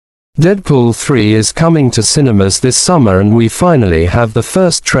Deadpool 3 is coming to cinemas this summer, and we finally have the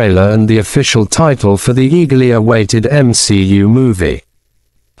first trailer and the official title for the eagerly awaited MCU movie.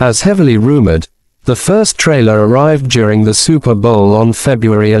 As heavily rumored, the first trailer arrived during the Super Bowl on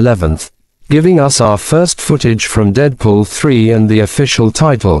February 11th, giving us our first footage from Deadpool 3 and the official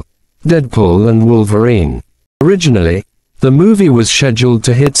title, Deadpool and Wolverine. Originally, the movie was scheduled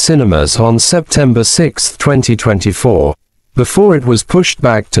to hit cinemas on September 6, 2024, before it was pushed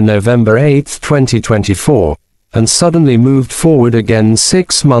back to November 8, 2024, and suddenly moved forward again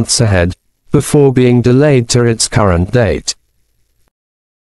 6 months ahead, before being delayed to its current date.